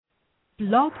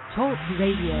Blog Talk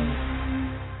Radio.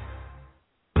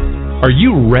 Are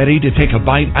you ready to take a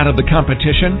bite out of the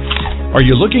competition? Are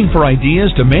you looking for ideas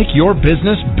to make your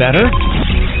business better?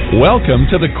 Welcome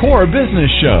to the Core Business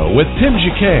Show with Tim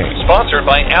Jacquet, sponsored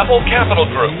by Apple Capital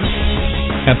Group.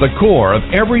 At the core of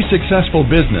every successful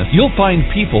business, you'll find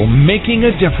people making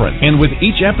a difference. And with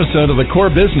each episode of the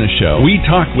Core Business Show, we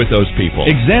talk with those people,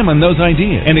 examine those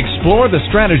ideas, and explore the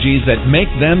strategies that make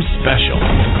them special.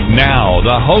 Now,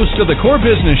 the host of the Core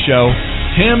Business Show,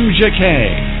 Tim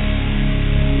Jacquet.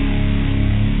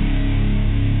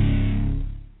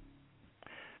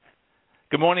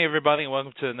 Good morning, everybody, and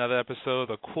welcome to another episode of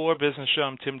the Core Business Show.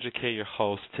 I'm Tim Jacquet, your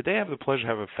host. Today I have the pleasure to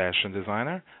have a fashion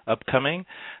designer upcoming.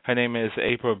 Her name is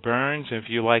April Burns. If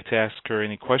you'd like to ask her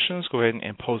any questions, go ahead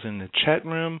and pose in the chat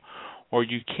room, or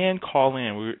you can call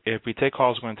in. If we take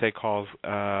calls, we're going to take calls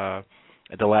at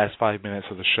the last 5 minutes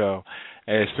of the show.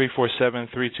 It's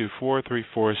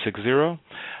 347-324-3460.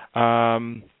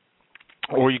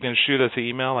 Or you can shoot us an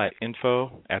email at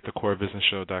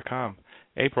info@thecorebusinessshow.com.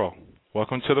 April,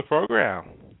 welcome to the program.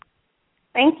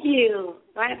 Thank you.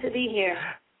 Glad to be here.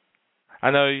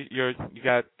 I know you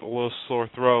got a little sore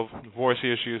throat, voice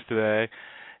issues today,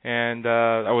 and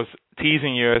I was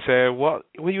teasing you. I said, "What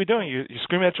are you doing? You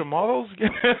screaming at your models?"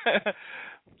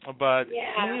 But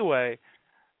anyway,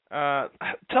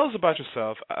 tell us about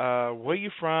yourself. Where are you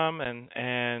from, and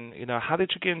how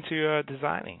did you get into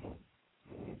designing?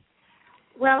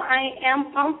 Well, I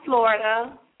am from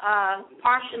Florida.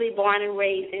 Partially born and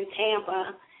raised in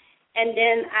Tampa, and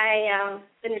then I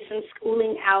finished some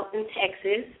schooling out in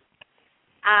Texas.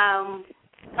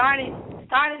 Started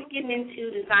getting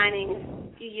into designing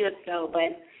a few years ago,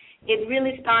 but it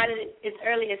really started as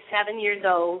early as 7 years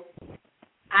old.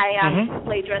 I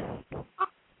played dress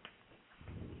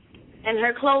and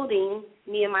her clothing,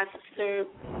 me and my sister,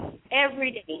 every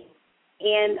day.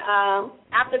 And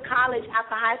after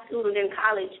high school and then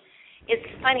college, it's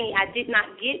funny, I did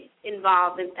not get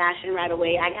involved in fashion right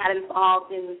away. I got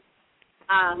involved in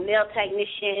nail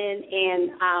technician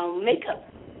and makeup,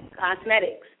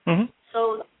 cosmetics. Mm-hmm.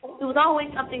 So it was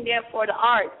always something there for the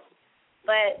arts,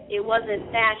 but it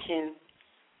wasn't fashion.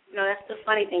 That's the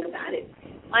funny thing about it.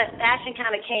 Fashion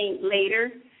kind of came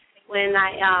later when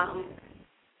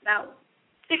about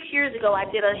 6 years ago, I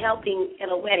did a helping at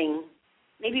a wedding,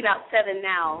 maybe about 7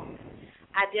 now.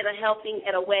 I did a helping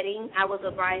at a wedding. I was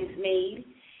a bridesmaid.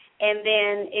 And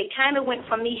then it kind of went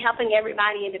from me helping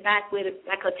everybody in the back with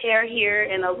like a tear here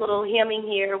and a little hemming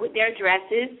here with their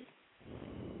dresses.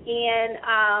 And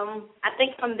I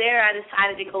think from there I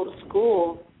decided to go to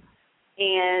school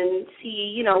and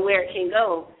see, where it can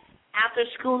go. After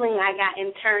schooling, I got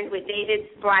interned with David's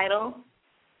Bridal,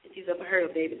 if you've ever heard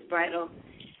of David's Bridal.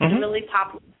 It's a really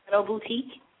popular bridal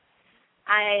boutique.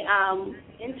 I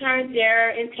interned there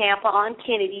in Tampa on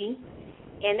Kennedy,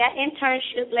 and that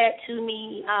internship led to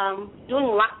me doing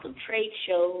lots of trade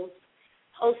shows,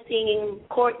 hosting and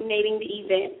coordinating the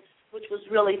events, which was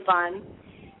really fun.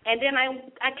 And then I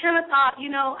kind of thought,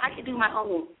 I could do my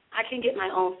own. I can get my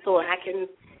own store. I could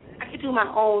do my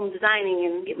own designing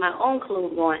and get my own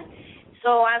clothes on.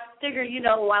 So I figured,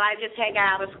 while I just had got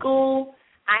out of school,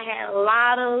 I had a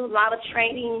lot of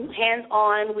training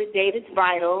hands-on with David's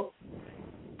Bridal.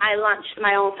 I launched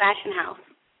my own fashion house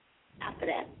after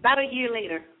that. About a year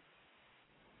later.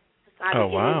 Oh,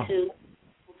 wow. Into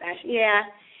fashion. Yeah.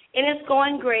 And it's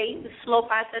going great. It's a slow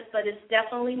process, but it's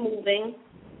definitely moving.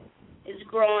 It's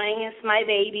growing. It's my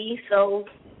baby. So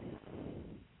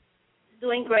it's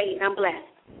doing great. I'm blessed.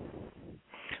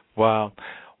 Wow.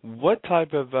 What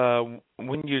type of,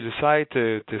 when you decide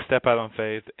to step out on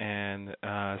faith and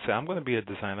say, I'm going to be a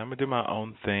designer, I'm going to do my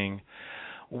own thing,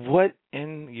 what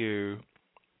in you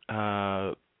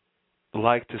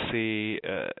like to see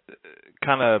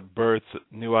kind of birth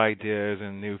new ideas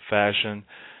and new fashion?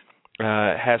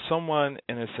 Has someone,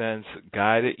 in a sense,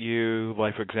 guided you?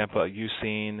 Like, for example, you've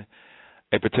seen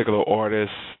a particular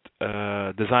artist,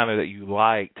 designer that you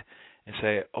liked and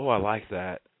say, oh, I like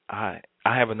that. I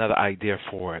have another idea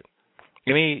for it.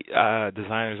 Any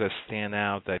designers that stand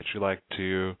out that you like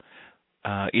to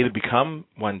either become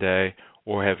one day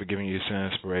or have given you some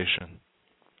inspiration?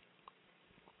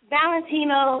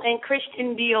 Valentino and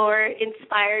Christian Dior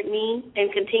inspired me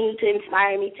and continue to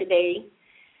inspire me today.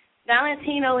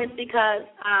 Valentino is because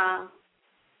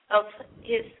of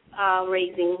his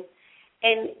raising.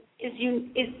 And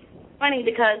it's funny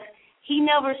because he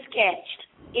never sketched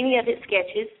any of his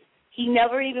sketches. He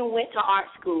never even went to art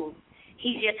school.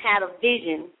 He just had a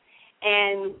vision.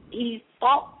 And he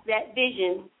fought that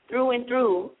vision through and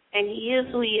through, and he is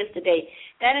who he is today.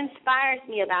 That inspires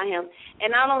me about him.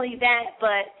 And not only that,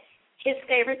 but His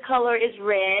favorite color is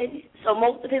red, so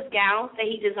most of his gowns that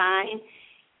he designed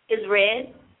is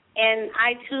red, and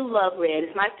I too love red.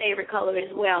 It's my favorite color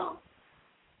as well.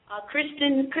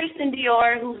 Christian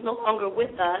Dior, who's no longer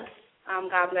with us,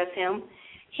 God bless him,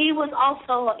 he was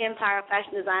also an Empire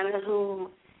fashion designer whom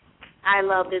I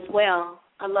loved as well.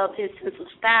 I loved his sense of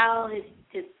style.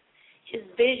 His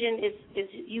vision is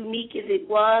unique as it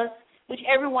was, which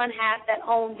everyone has that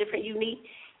own different unique.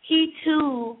 He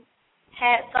too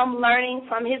had some learning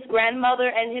from his grandmother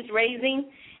and his raising,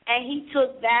 and he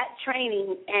took that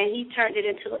training and he turned it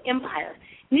into an empire.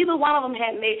 Neither one of them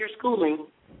had major schooling.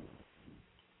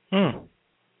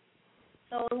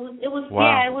 So it was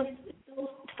wow. Yeah, it was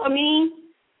for me,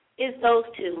 it's those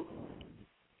two.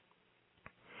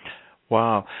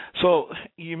 Wow. So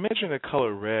you mentioned the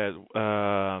color red.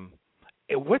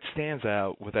 What stands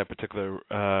out with that particular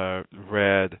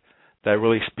red that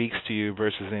really speaks to you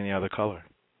versus any other color?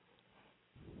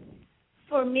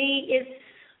 For me, it's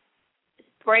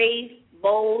brave,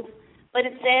 bold, but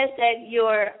it says that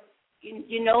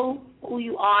you know who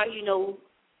you are, you know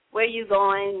where you're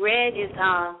going. Red is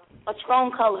a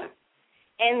strong color.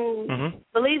 And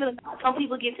believe it or not, some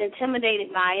people get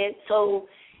intimidated by it. So,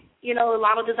 you know, a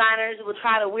lot of designers will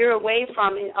try to veer away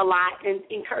from it a lot and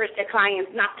encourage their clients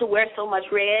not to wear so much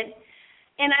red.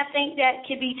 And I think that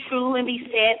can be true and be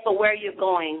said for where you're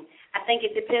going. I think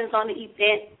it depends on the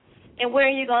event and where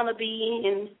you're going to be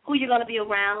and who you're going to be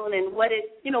around and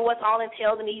what's all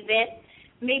entailed in the event.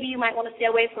 Maybe you might want to stay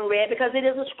away from red because it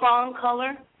is a strong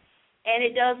color and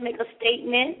it does make a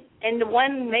statement. And the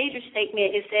one major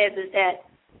statement it says is that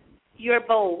you're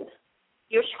bold,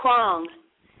 you're strong.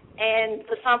 And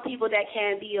for some people, that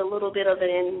can be a little bit of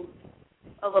an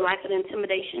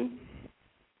intimidation.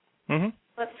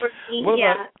 But for me,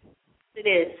 it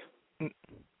is.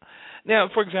 Now,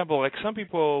 for example, like some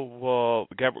people will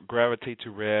gravitate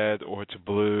to red or to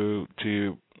blue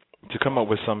to come up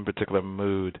with some particular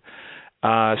mood.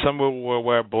 Some will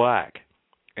wear black,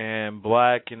 and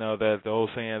black, you know, that the old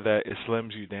saying that it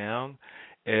slims you down.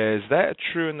 Is that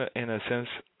true in a sense,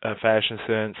 a fashion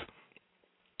sense?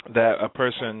 That a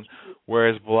person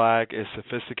wears black is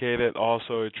sophisticated.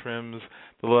 Also, it trims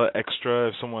the little extra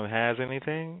if someone has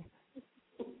anything.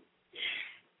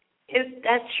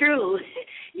 That's true.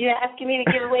 You're asking me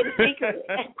to give away the secret.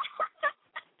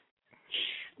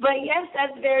 But yes,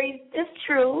 it's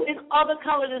true. It's other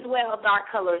colors as well, dark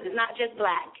colors. It's not just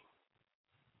black.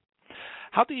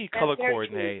 How do you color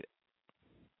coordinate?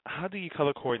 How do you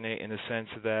color coordinate in the sense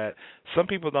that some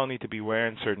people don't need to be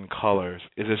wearing certain colors?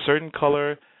 Is there a certain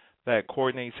color that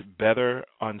coordinates better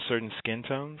on certain skin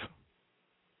tones?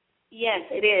 Yes,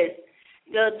 it is.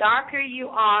 The darker you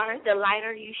are, the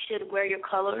lighter you should wear your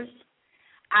colors.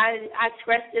 I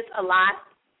stress this a lot,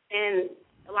 and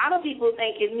a lot of people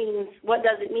think it means, what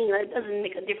does it mean? It doesn't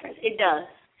make a difference. It does.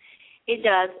 It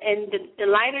does. And the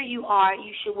lighter you are,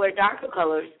 you should wear darker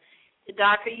colors. The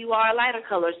darker you are, lighter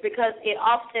colors, because it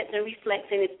offsets and reflects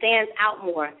and it stands out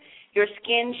more. Your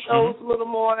skin shows a little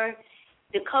more.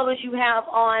 The colors you have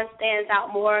on stands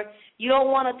out more. You don't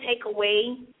want to take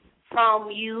away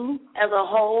from you as a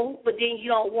whole, but then you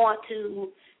don't want to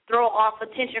throw off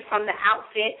attention from the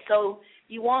outfit. So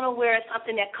you want to wear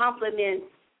something that complements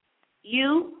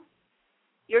you,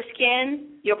 your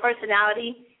skin, your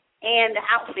personality, and the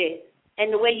outfit.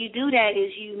 And the way you do that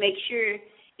is you make sure,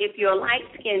 if you're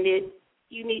light-skinned,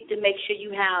 you need to make sure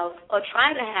you have, or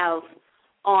try to have,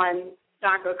 on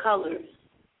darker colors,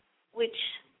 which,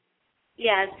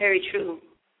 yeah, it's very true.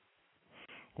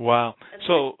 Wow.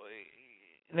 So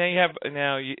now you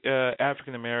have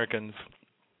African Americans,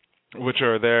 which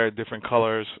are their different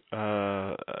colors,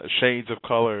 shades of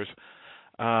colors.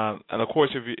 And of course,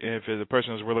 if the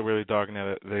person is really, really dark,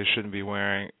 now they shouldn't be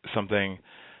wearing something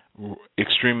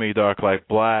extremely dark like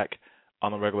black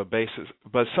on a regular basis.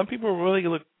 But some people really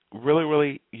look really,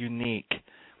 really unique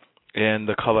in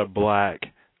the color black.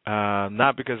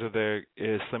 Not because of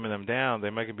is slimming them down. They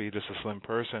might be just a slim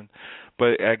person,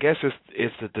 but I guess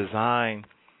it's the design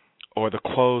or the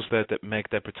clothes that make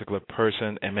that particular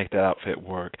person and make that outfit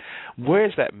work.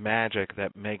 Where's that magic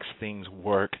that makes things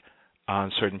work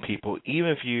on certain people? Even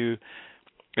if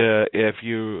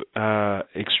you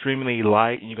extremely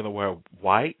light and you're going to wear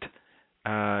white,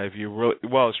 if you're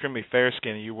really, extremely fair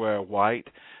skin, you wear white,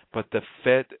 but the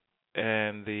fit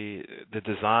and the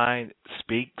design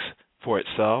speaks for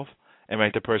itself and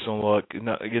make the person look.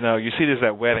 You see this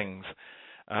at weddings.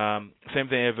 Same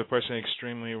thing if the person is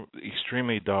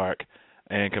extremely dark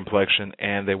in complexion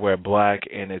and they wear black,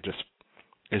 and it just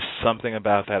is something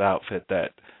about that outfit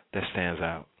that stands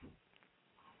out.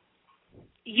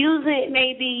 Usually it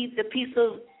may be the piece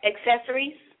of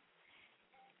accessories.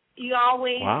 You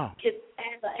always Wow. could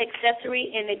add an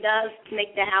accessory, and it does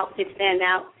make the outfit stand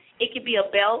out. It could be a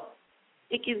belt.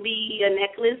 It could be a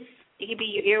necklace. It could be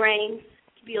your earrings.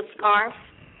 It could be a scarf.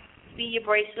 It could be your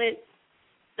bracelet.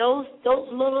 Those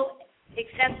little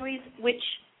accessories which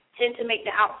tend to make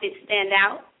the outfit stand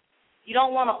out. You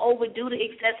don't want to overdo the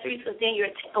accessories because then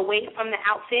you're away from the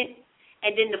outfit,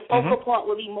 and then the focal point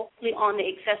will be mostly on the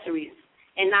accessories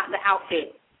and not the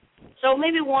outfit. So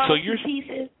maybe one or two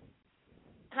pieces.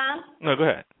 Huh? No, go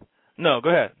ahead. No, go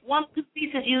ahead. One or two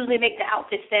pieces usually make the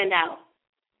outfit stand out.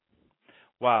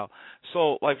 Wow.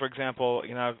 So, like, for example,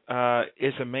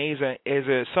 it's amazing. Is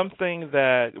it something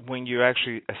that when you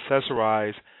actually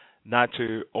accessorize, not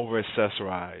to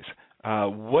over-accessorize,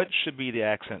 what should be the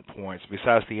accent points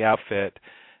besides the outfit?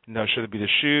 Should it be the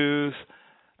shoes?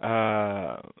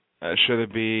 Should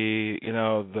it be,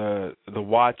 the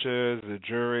watches, the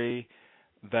jewelry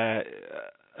that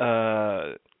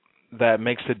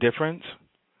makes the difference?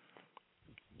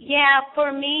 Yeah,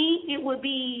 for me, it would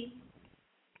be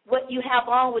what you have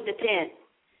on would depend.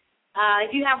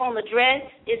 If you have on the dress,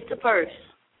 it's the purse.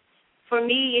 For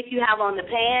me, if you have on the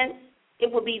pants,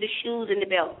 it would be the shoes and the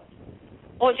belt,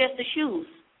 or just the shoes.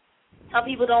 Some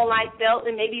people don't like belt,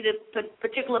 and maybe the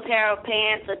particular pair of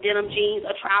pants or denim jeans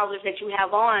or trousers that you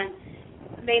have on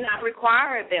may not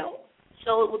require a belt,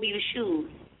 so it would be the shoes.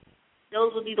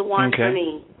 Those would be the ones for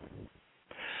me.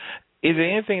 Is there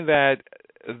anything that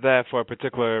for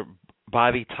particular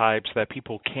body types that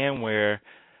people can wear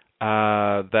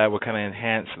that would kind of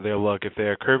enhance their look? If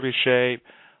they're curvy shape,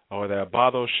 or they're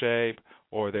bottle shape,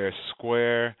 or they're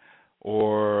square,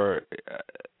 or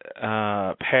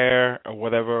pear, or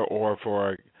whatever, or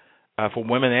for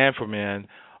women and for men,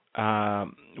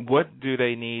 what do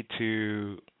they need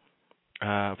to,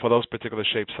 for those particular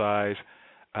shape size,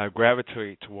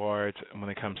 gravitate towards when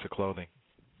it comes to clothing?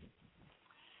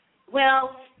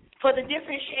 Well, for the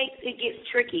different shapes, it gets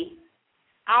tricky.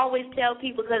 I always tell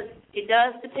people, because it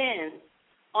does depend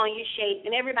on your shape,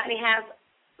 and everybody has,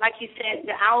 like you said,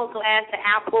 the hourglass, the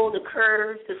apple, the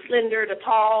curves, the slender, the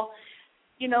tall,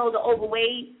 the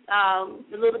overweight,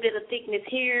 the little bit of thickness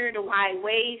here, the wide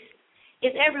waist.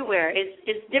 It's everywhere.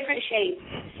 It's different shapes.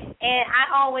 And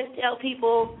I always tell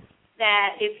people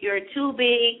that if you're too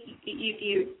big, if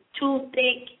you're too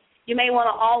thick, you may want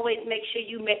to always make sure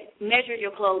you measure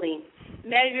your clothing.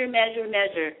 Measure.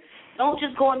 Don't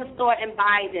just go in the store and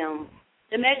buy them.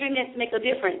 The measurements make a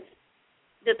difference.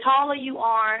 The taller you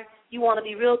are, you want to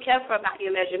be real careful about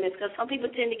your measurements, because some people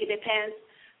tend to get their pants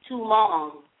too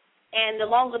long. And the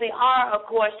longer they are, of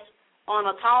course, on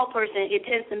a tall person, it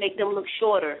tends to make them look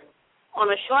shorter. On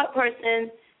a short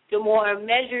person, the more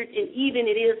measured and even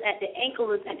it is at the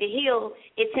ankle and at the heel,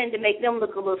 it tends to make them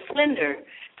look a little slender.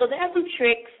 So there are some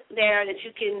tricks there that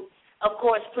you can, of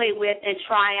course, play with and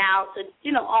try out to,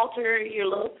 alter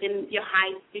your look and your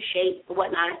height, your shape, and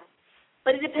whatnot.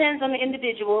 But it depends on the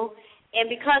individual. And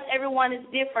because everyone is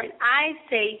different, I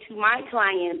say to my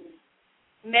clients,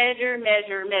 measure,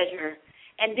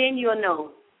 and then you'll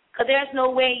know. Because there's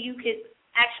no way you could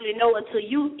actually know until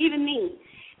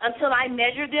until I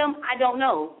measure them, I don't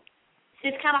know.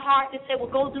 It's kind of hard to say, well,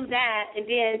 go do that, and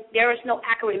then there is no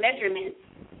accurate measurement,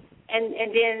 and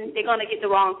then they're going to get the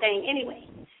wrong thing anyway.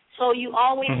 So you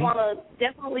always want to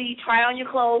definitely try on your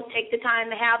clothes, take the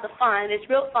time to have the fun. It's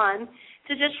real fun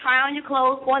to just try on your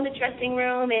clothes, go in the dressing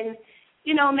room, and,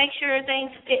 make sure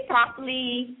things fit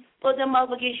properly. Put them up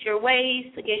against your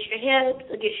waist, against your hips,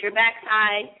 against your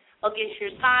backside, against your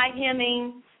side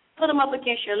hemming. Put them up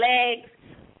against your legs.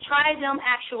 Try them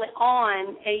actually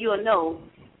on, and you'll know.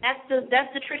 That's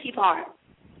the tricky part.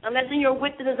 Unless you're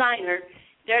with the designer,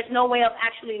 there's no way of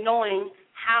actually knowing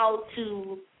how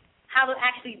to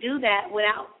actually do that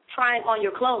without trying on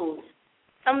your clothes.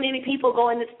 So many people go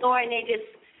in the store and they just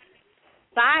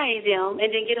buy them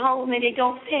and then get home and they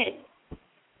don't fit.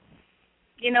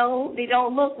 They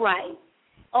don't look right.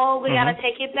 Oh, we got to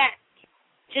take it back.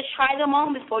 Just try them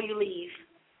on before you leave.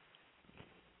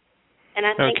 And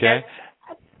I think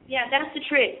that's the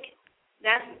trick.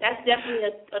 That's definitely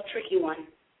a tricky one.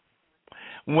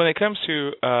 When it comes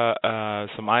to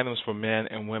some items for men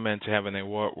and women to have in their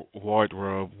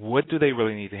wardrobe, what do they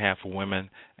really need to have for women,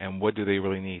 and what do they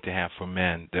really need to have for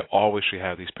men? They always should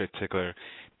have these particular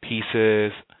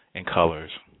pieces and colors.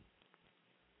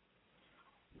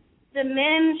 The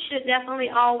men should definitely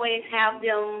always have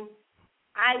them,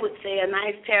 I would say, a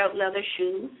nice pair of leather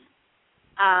shoes.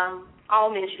 All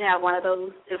men should have one of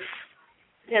those.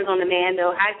 Depends on the man,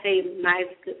 though. I say nice,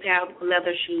 good pair of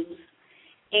leather shoes.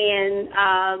 And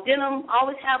denim,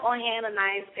 always have on hand a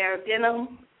nice pair of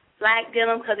denim, black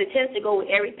denim, because it tends to go with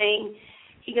everything.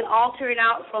 You can alter it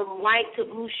out from white to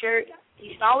blue shirt.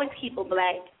 You should always keep a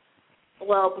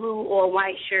blue or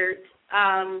white shirt.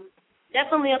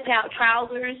 Definitely a pair of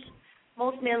trousers.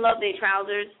 Most men love their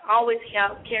trousers. Always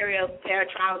carry a pair of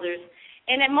trousers.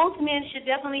 And then most men should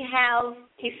definitely have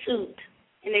a suit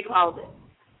in their closet.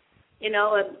 You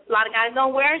know, a lot of guys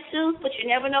don't wear suits, but you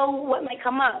never know what may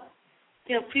come up.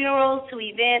 You know, funerals to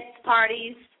events,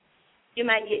 parties. You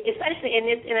might get, especially in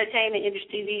this entertainment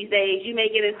industry these days, you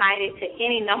may get invited to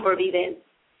any number of events.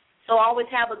 So always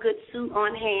have a good suit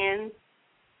on hand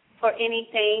for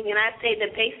anything. And I'd say the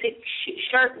basic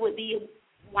shirt would be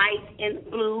white and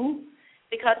blue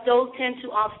because those tend to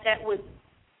offset with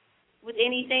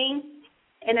anything.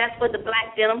 And that's where the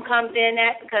black denim comes in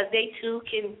at because they, too,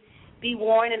 can be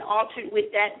worn and altered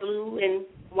with that blue and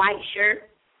white shirt.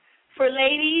 For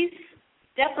ladies,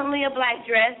 definitely a black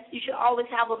dress. You should always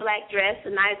have a black dress,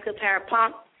 a nice good pair of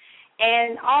pumps.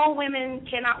 And all women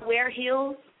cannot wear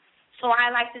heels, so I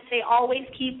like to say always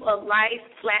keep a nice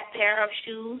flat pair of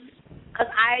shoes because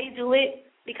I do it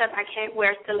because I can't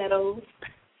wear stilettos.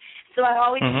 So I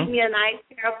always keep me a nice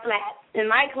pair of flats in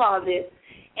my closet,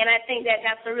 and I think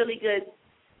that's a really good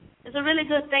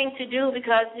thing to do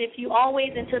because if you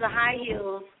always into the high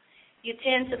heels, you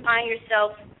tend to find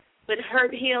yourself with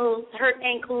hurt heels, hurt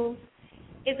ankles.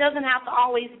 It doesn't have to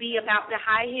always be about the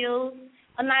high heels.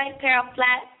 A nice pair of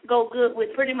flats go good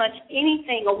with pretty much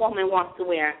anything a woman wants to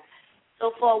wear.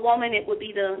 So for a woman, it would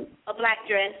be a black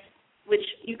dress, which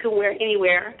you can wear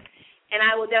anywhere. And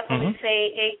I would definitely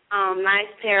say a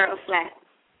nice pair of flats.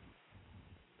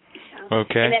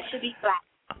 Okay. And that should be black.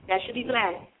 That should be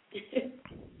black.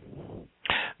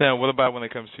 Now, what about when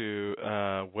it comes to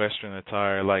Western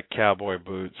attire like cowboy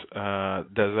boots?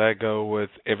 Does that go with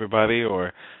everybody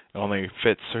or only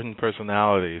fits certain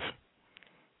personalities?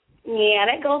 Yeah,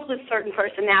 that goes with certain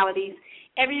personalities.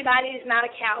 Everybody is not a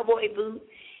cowboy boot.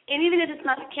 And even if it's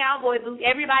not a cowboy boot,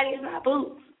 everybody is not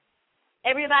boots.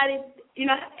 Everybody,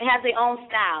 has their own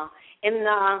style. And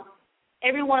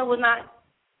everyone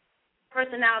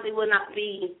personality will not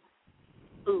be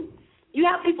boots. You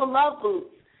have people love boots,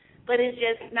 but it's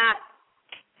just not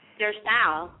their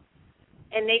style.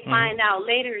 And they find out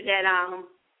later that, I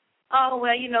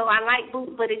like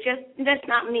boots, but that's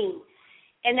not me.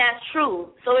 And that's true.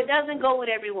 So it doesn't go with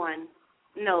everyone.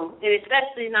 No, and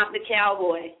especially not the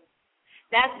cowboy.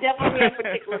 That's definitely a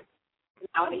particular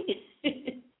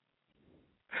personality.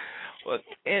 Well,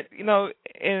 in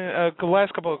the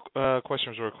last couple of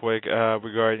questions real quick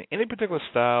regarding any particular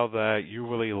style that you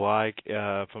really like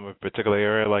from a particular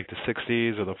era, like the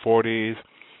 60s or the 40s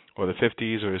or the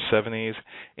 50s or the 70s,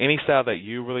 any style that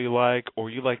you really like or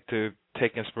you like to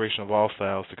take inspiration of all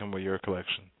styles to come with your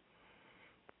collection?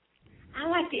 I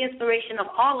like the inspiration of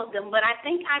all of them, but I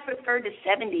think I prefer the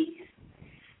 70s.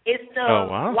 It's the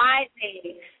wide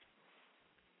legs,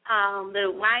 the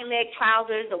wide leg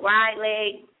trousers, the wide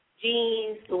leg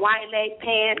jeans, the wide leg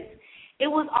pants. It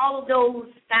was all of those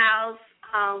styles,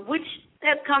 which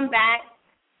have come back,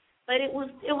 but it was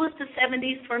the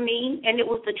 70s for me, and it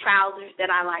was the trousers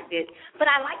that I liked it. But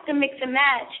I like to mix and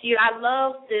match. I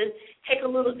love to take a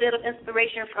little bit of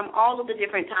inspiration from all of the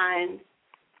different times.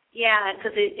 Yeah,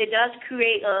 because it does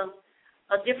create a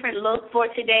different look for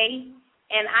today,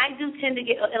 and I do tend to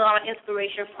get a lot of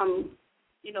inspiration from,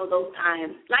 those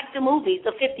times, like the movies,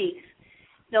 the 50s.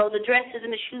 The dresses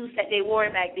and the shoes that they wore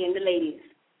back then, the ladies.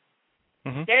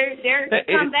 They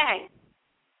come back.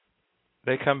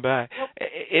 They come back.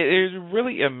 It is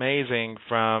really amazing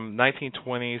from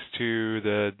 1920s to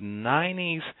the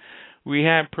 90s. We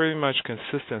had pretty much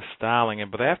consistent styling,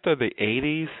 but after the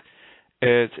 80s,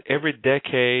 it's every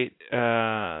decade,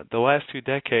 the last 2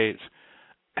 decades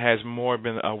has more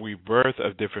been a rebirth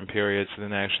of different periods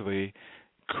than actually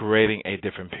creating a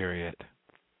different period.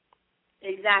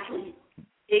 Exactly.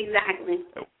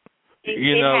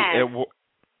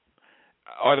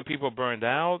 Are the people burned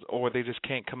out, or they just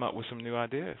can't come up with some new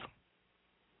ideas?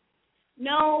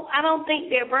 No, I don't think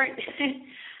they're burnt.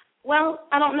 Well,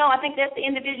 I don't know. I think that's the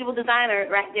individual designer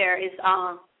right there.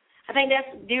 I think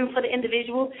that's due for the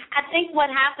individual. I think what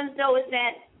happens, though, is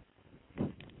that,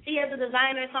 as a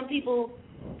designer, some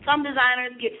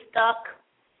designers get stuck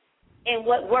in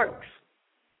what works.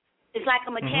 It's like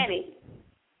a mechanic.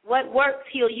 What works,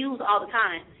 he'll use all the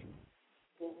time.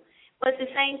 But it's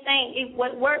the same thing.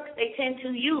 What works, they tend to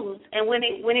use. And when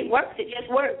it works, it just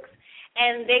works.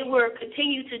 And they will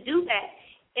continue to do that.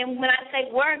 And when I say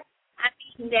work, I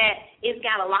mean that it's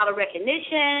got a lot of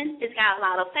recognition, it's got a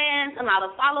lot of fans, a lot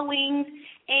of followings,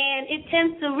 and it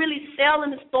tends to really sell in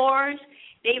the stores.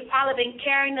 They've probably been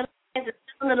carrying the lines and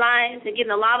selling the lines and getting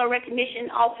a lot of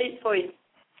recognition off it for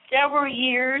several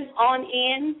years on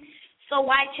end. So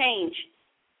why change?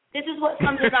 This is what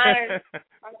some designers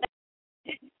are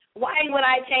saying. Why would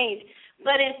I change?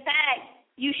 But in fact,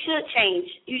 you should change.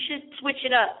 You should switch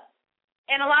it up.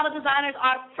 And a lot of designers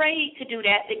are afraid to do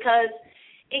that because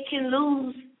it can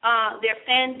lose their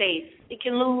fan base. It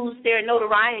can lose their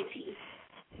notoriety.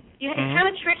 It's kind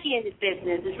of tricky in this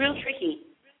business. It's real tricky.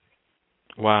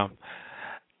 Wow.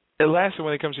 And lastly,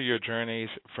 when it comes to your journeys,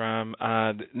 from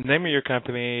the name of your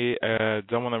company,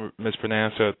 don't want to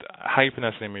mispronounce it. How you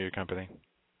pronounce the name of your company,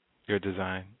 your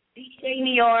design?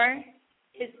 Deshay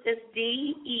is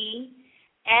DESHAYN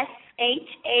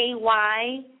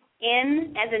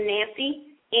as in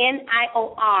Nancy,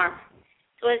 NIOR.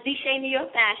 So it's Deshay New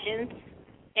York Fashions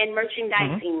and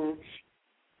Merchandising.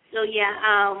 So yeah,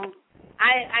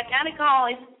 I got a call.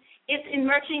 It's in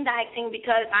merchandising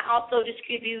because I also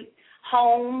distribute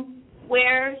home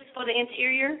wares for the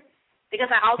interior because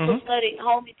I also studied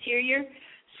home interior.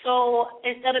 So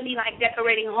instead of me like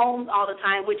decorating homes all the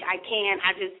time, which I can,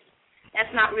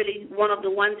 that's not really one of the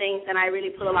things that I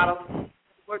really put a lot of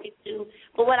work into.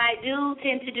 But what I do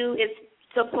tend to do is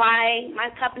my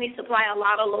company supply a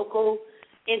lot of local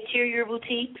interior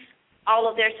boutiques, all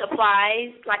of their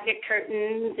supplies, like their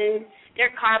curtains and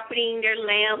their carpeting, their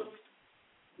lamps,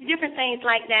 different things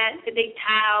like that they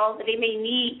tile that they may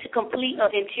need to complete an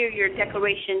interior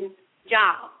decoration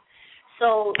job.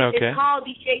 So It's called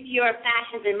Deshay New York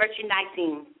Fashions and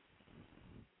Merchandising.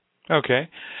 Okay.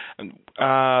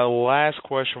 Last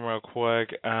question real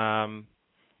quick. I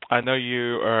know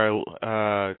you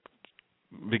are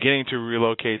beginning to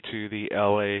relocate to the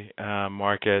L.A.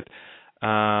 market.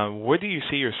 Where do you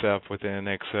see yourself within the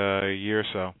next year or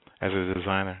so as a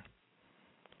designer?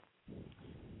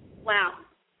 Wow.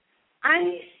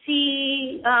 I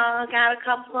see got a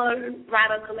couple of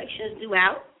bridal collections due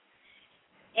out,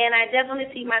 and I definitely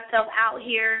see myself out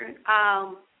here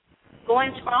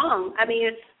going strong. I mean,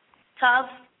 it's tough.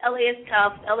 LA is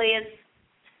tough. LA is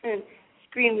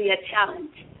extremely a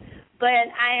challenge.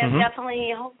 But I am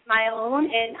definitely my own,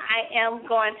 and I am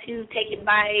going to take it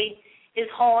by his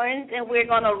horns, and we're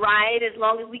going to ride as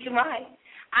long as we can ride.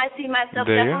 I see myself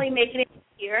definitely making it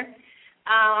here.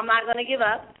 I'm not going to give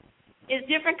up. It's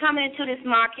different coming into this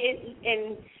market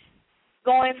and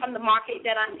going from the market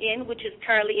that I'm in, which is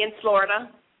currently in Florida.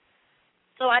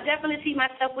 So I definitely see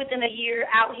myself within a year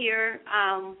out here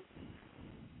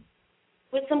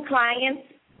with some clients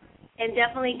and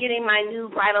definitely getting my new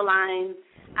bridal line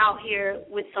out here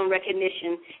with some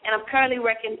recognition. And I'm currently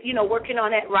working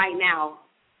on that right now.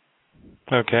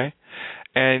 Okay.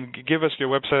 And give us your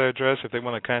website address if they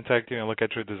want to contact you and look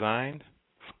at your design.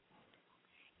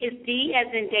 It's D as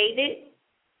in David,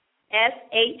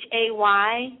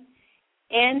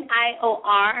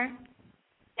 SHAYNIOR,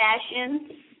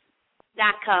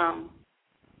 fashions.com.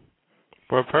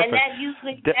 Well, perfect.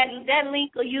 And that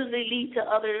link will usually lead to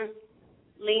other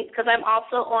links because I'm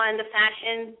also on the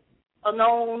fashion,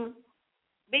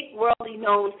 big worldly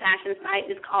known fashion site.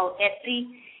 It's called Etsy,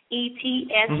 ETSY,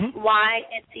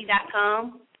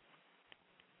 Etsy.com.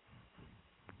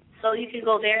 So you can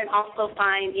go there and also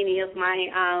find any of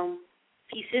my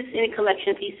pieces, any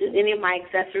collection pieces, any of my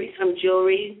accessories from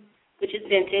jewelry, which is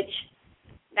vintage,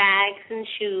 bags and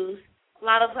shoes. A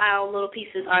lot of our little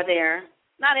pieces are there.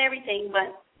 Not everything,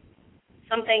 but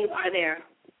some things are there.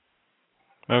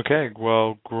 Okay,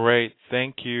 well, great.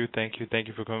 Thank you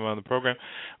for coming on the program.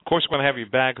 Of course, we're going to have you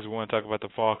back because we want to talk about the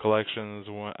fall collections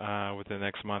within the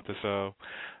next month or so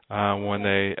when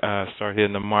they start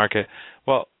hitting the market.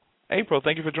 Well, April,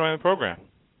 thank you for joining the program.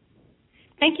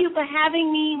 Thank you for having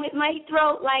me with my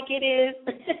throat like it is.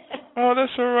 Oh,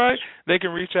 that's all right. They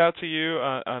can reach out to you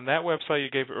on that website you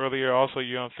gave earlier. Also,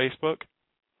 you're on Facebook?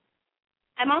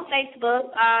 I'm on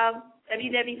Facebook,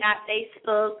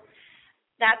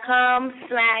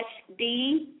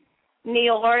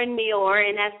 www.facebook.com/DNIOR,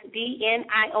 and that's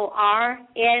DNIOR.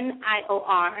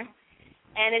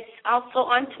 And it's also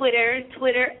on Twitter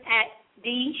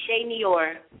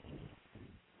 @DShayNior.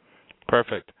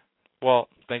 Perfect. Well,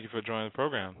 thank you for joining the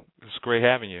program. It's great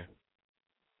having you.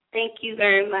 Thank you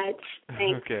very much.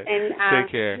 Thanks. Okay. And take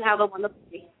care. You have a wonderful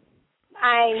day.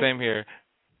 Bye. Same here.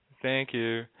 Thank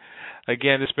you.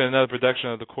 Again, this has been another production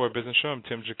of the Core Business Show. I'm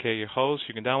Tim Jacquet, your host.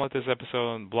 You can download this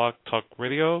episode on Blog Talk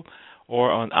Radio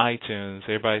or on iTunes.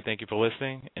 Everybody, thank you for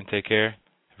listening, and take care.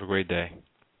 Have a great day.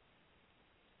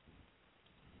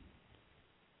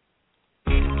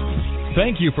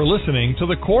 Thank you for listening to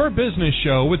the Core Business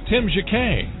Show with Tim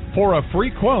Jacquet. For a free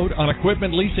quote on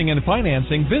equipment leasing and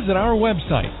financing, visit our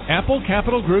website,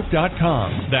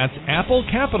 applecapitalgroup.com. That's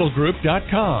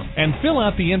applecapitalgroup.com. And fill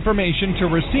out the information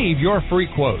to receive your free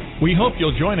quote. We hope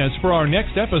you'll join us for our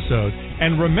next episode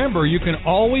And remember, you can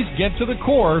always get to the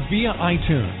core via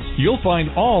iTunes. You'll find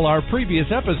all our previous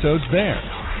episodes there.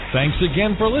 Thanks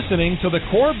again for listening to the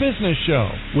Core Business Show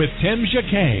with Tim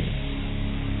Jacquet.